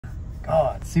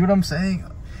Oh, see what I'm saying?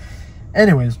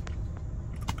 Anyways,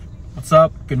 what's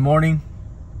up? Good morning,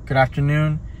 good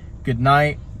afternoon, good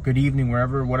night, good evening,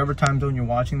 whatever time zone you're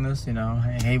watching this, you know,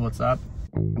 hey, what's up?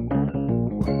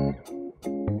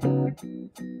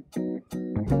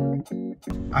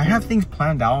 I have things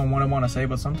planned out on what I want to say,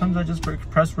 but sometimes I just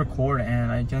press record and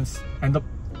I just end up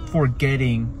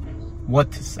forgetting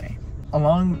what to say.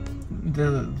 Along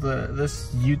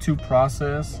this YouTube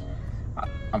process,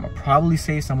 I'm gonna probably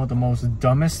say some of the most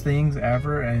dumbest things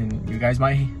ever, and you guys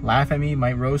might laugh at me,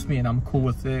 might roast me, and I'm cool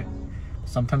with it.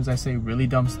 Sometimes I say really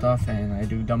dumb stuff and I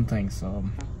do dumb things, so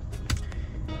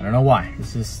I don't know why.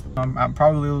 It's just I'm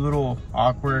probably a little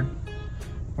awkward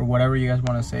or whatever you guys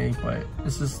want to say, but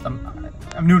it's just I'm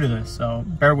new to this, so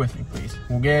bear with me, please.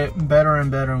 We'll get better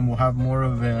and better, and we'll have more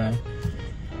of a,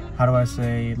 how do I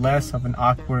say, less of an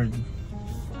awkward,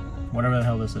 whatever the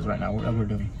hell this is right now that we're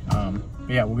doing.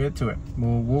 But yeah, we'll get to it.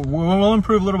 We'll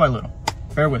improve little by little.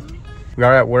 Bear with me. We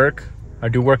are at work. I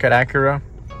do work at Acura.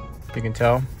 You can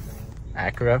tell,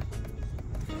 Acura.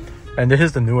 And this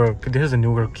is the newer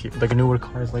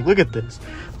cars. Like, look at this.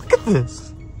 Look at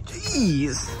this.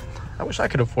 Jeez. I wish I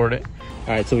could afford it.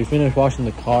 All right, so we finished washing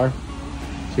the car.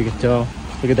 So you can tell.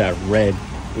 Look at that red.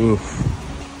 Oof.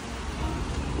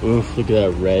 Oof. Look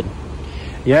at that red.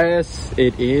 Yes,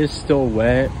 it is still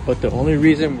wet, but the only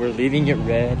reason we're leaving it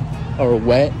red or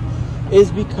wet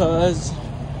is because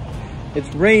it's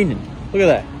raining. Look at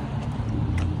that.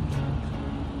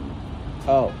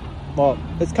 Oh, well,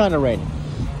 it's kind of raining,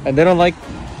 and they don't like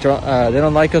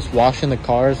us washing the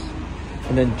cars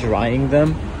and then drying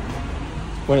them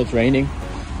when it's raining.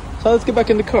 So let's get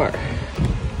back in the car.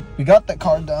 We got the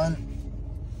car done.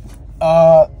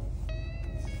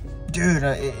 Dude,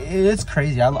 it's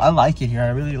crazy. I like it here. I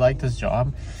really like this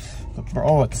job, but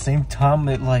bro, at the same time,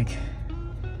 it like,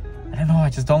 I don't know, I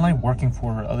just don't like working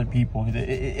for other people.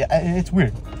 It's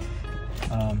weird.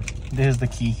 There's the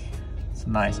key. It's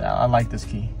nice. I like this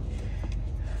key.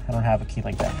 I don't have a key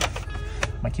like that.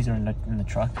 My keys are in the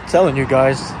truck. Telling you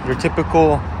guys, your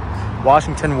typical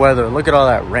Washington weather. Look at all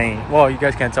that rain. Well, you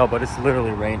guys can't tell, but it's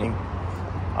literally raining.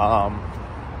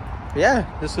 Yeah,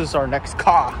 this is our next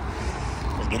car.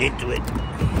 Let's get into it.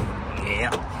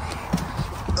 Yeah.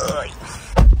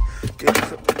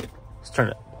 Let's turn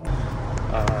it.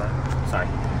 Sorry.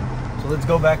 So let's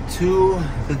go back to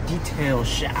the detail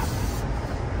shop.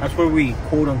 That's where we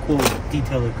quote unquote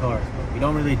detail the cars. We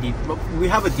don't really we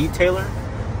have a detailer,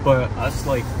 but us,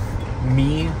 like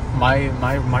me, my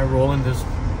role in this,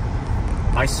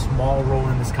 my small role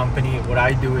in this company, what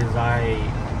I do is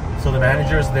so the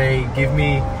managers, they give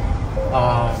me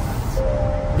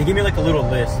like a little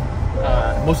list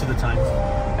most of the times,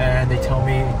 and they tell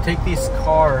me, take this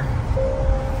car.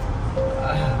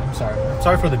 I'm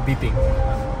sorry for the beeping.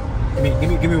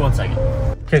 Give me 1 second.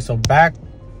 Okay, so back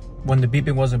when the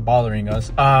beeping wasn't bothering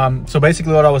us. So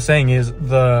basically what I was saying is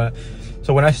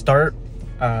so when I start,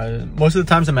 most of the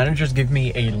times the managers give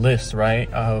me a list,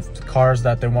 right, of cars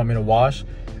that they want me to wash.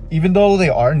 Even though they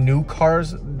are new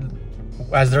cars,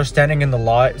 as they're standing in the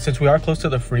lot, since we are close to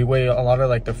the freeway, a lot of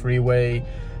like the freeway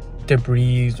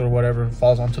debris or whatever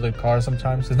falls onto the car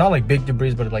sometimes. It's not like big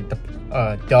debris, but like the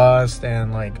dust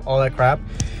and like all that crap.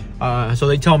 So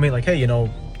they tell me like, hey, you know,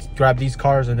 grab these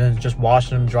cars and then just wash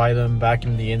them, dry them,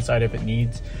 vacuum the inside if it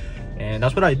needs. And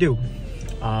that's what I do.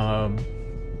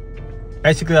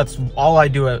 Basically that's all I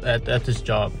do at this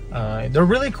job. They're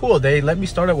really cool. They let me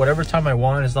start at whatever time I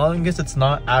want, as long as it's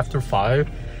not after 5.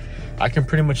 I can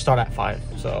pretty much start at 5.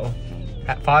 So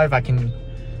at 5 I can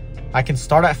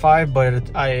start at 5, but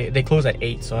they close at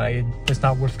 8, so it's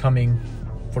not worth coming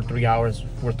for 3 hours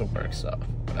worth of work, so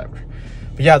whatever.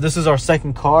 But yeah, this is our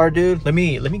second car, dude. Let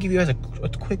me give you guys a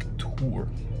quick tour.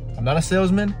 I'm not a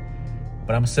salesman,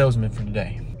 but I'm a salesman for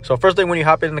today. So first thing, when you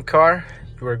hop in the car,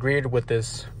 you are greeted with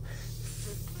this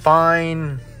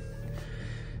fine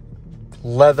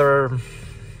leather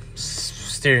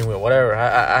steering wheel, whatever.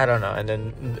 I don't know. And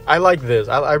then I like this.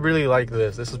 I really like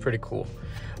this. This is pretty cool.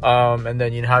 And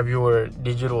then you have your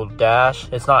digital dash.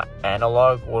 It's not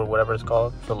analog or whatever it's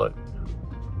called. So look,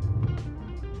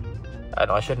 I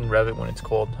know I shouldn't rev it when it's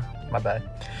cold. My bad.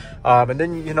 And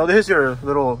then, you know, this is your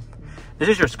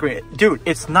screen. Dude,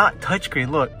 it's not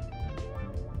touchscreen. Look,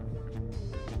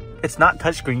 it's not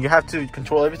touchscreen. You have to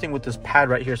control everything with this pad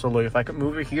right here. So look, if I could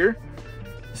move it here,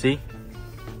 see?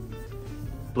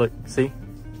 Look, see?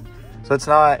 So it's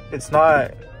not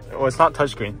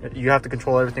touchscreen. You have to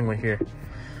control everything right here.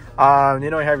 You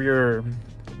know, I have your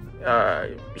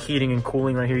heating and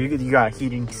cooling right here. You got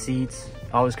heating seats,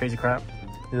 all this crazy crap.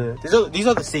 These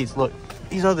are the seats. Look,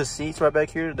 these are the seats right back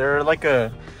here. They're like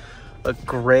a a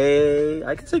gray,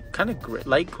 I could say kind of gray,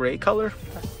 light gray color.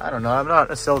 I don't know, I'm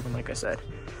not a salesman like I said.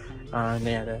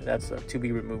 Yeah, that's to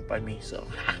be removed by me, so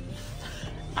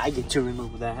I get to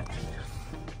remove that.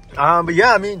 But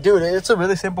yeah, I mean, dude, it's a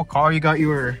really simple car. You got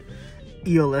your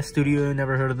ELS Studio,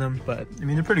 never heard of them, but I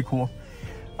mean, they're pretty cool.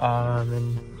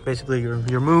 And basically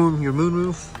your moon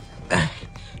roof,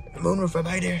 moon roof right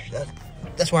by there.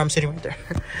 That's where I'm sitting right there.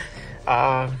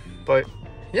 But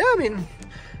yeah, I mean,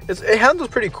 it handles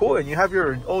pretty cool, and you have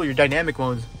your dynamic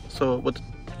modes. So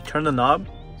turn the knob.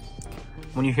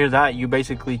 When you hear that, you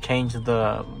basically change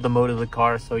the mode of the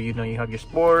car. So you know you have your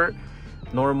sport,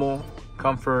 normal,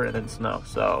 comfort, and then snow.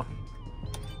 So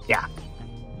yeah,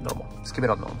 normal. Let's keep it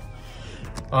on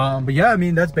normal. But yeah, I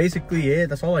mean, that's basically it.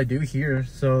 That's all I do here.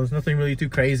 So there's nothing really too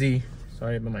crazy.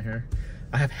 Sorry about my hair.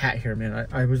 I have hat hair, man.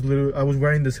 I was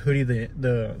wearing this hoodie,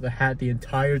 the hat, the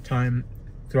entire time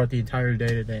throughout the entire day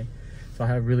today. So I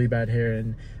have really bad hair.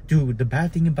 And dude, the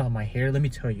bad thing about my hair, let me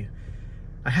tell you,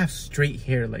 I have straight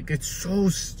hair. Like, it's so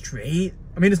straight.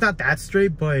 I mean, it's not that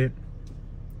straight, but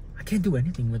I can't do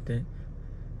anything with it.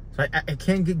 So I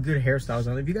can't get good hairstyles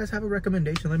on it. If you guys have a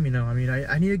recommendation, let me know. I mean,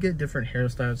 I need to get different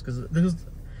hairstyles because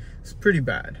it's pretty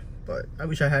bad. But I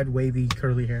wish I had wavy,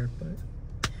 curly hair, but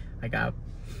I got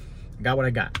what I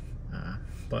got.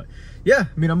 But yeah,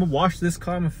 I mean, I'm gonna wash this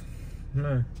car. I'm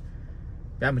gonna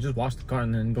just wash the car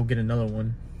and then go get another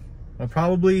one. I'll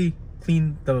probably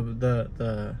clean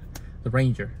the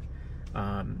Ranger.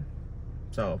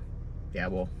 So yeah,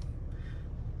 we'll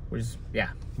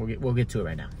get to it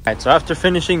right now. All right, so after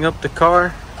finishing up the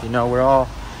car, you know, we're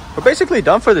basically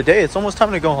done for the day. It's almost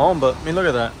time to go home, but I mean, look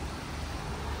at that.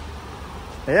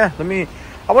 Yeah,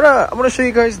 I want to show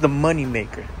you guys the money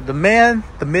maker, the man,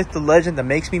 the myth, the legend that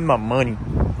makes me my money,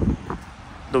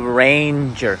 the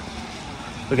Ranger.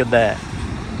 Look at that,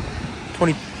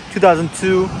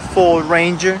 2002 Ford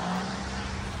Ranger.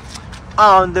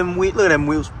 On them look at them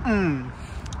wheels.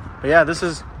 But yeah, this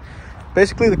is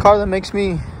basically the car that takes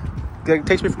me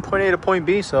from point A to point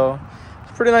B. So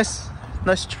it's a pretty nice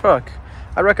truck.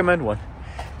 I recommend one.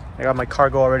 I got my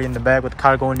cargo already in the bag with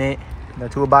cargo in it, the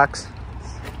toolbox.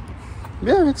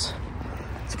 Yeah, it's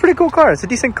a pretty cool car. It's a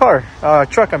decent car,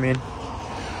 truck. I mean,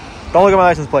 don't look at my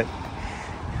license plate.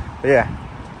 But yeah,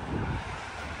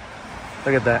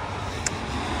 look at that.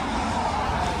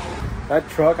 That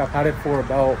truck, I've had it for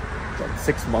about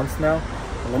 6 months now,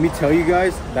 and let me tell you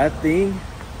guys, that thing,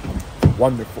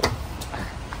 wonderful.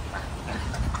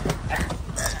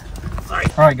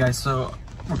 All right, guys, so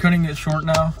we're cutting it short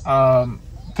now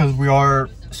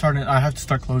because I have to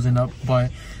start closing up.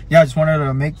 But yeah, I just wanted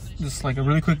to make just like a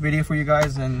really quick video for you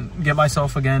guys and get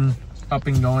myself again up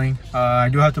and going. I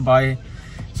do have to buy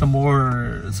some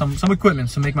equipment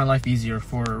to make my life easier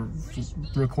for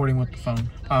recording with the phone.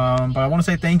 But I want to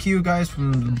say thank you guys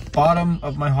from the bottom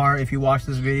of my heart. If you watch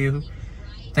this video,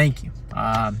 thank you.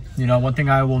 You know, one thing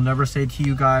I will never say to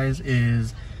you guys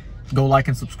is go like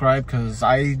and subscribe, because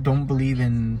I don't believe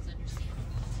in,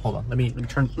 hold on, let me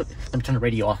turn the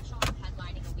radio off.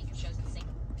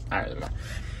 All right, there we go.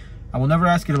 I will never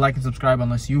ask you to like and subscribe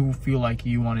unless you feel like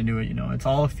you want to do it. You know, it's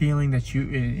all a feeling that you,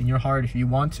 in your heart, if you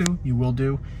want to, you will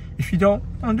do. If you don't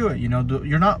do it. You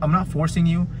know, I'm not forcing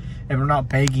you, and I'm not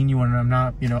begging you, and I'm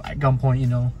not, you know, at gunpoint, you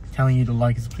know, telling you to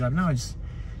like and subscribe. No, just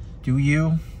do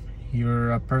you.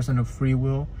 You're a person of free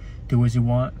will. Do as you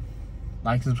want.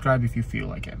 Like and subscribe if you feel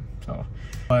like it. So,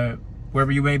 but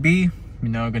wherever you may be, you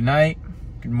know, good night,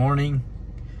 good morning,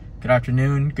 good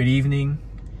afternoon, good evening,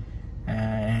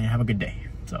 and have a good day.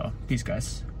 So peace,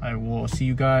 guys. I will see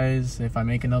you guys if I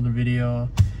make another video.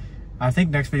 I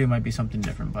think next video might be something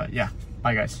different, but yeah,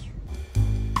 bye guys.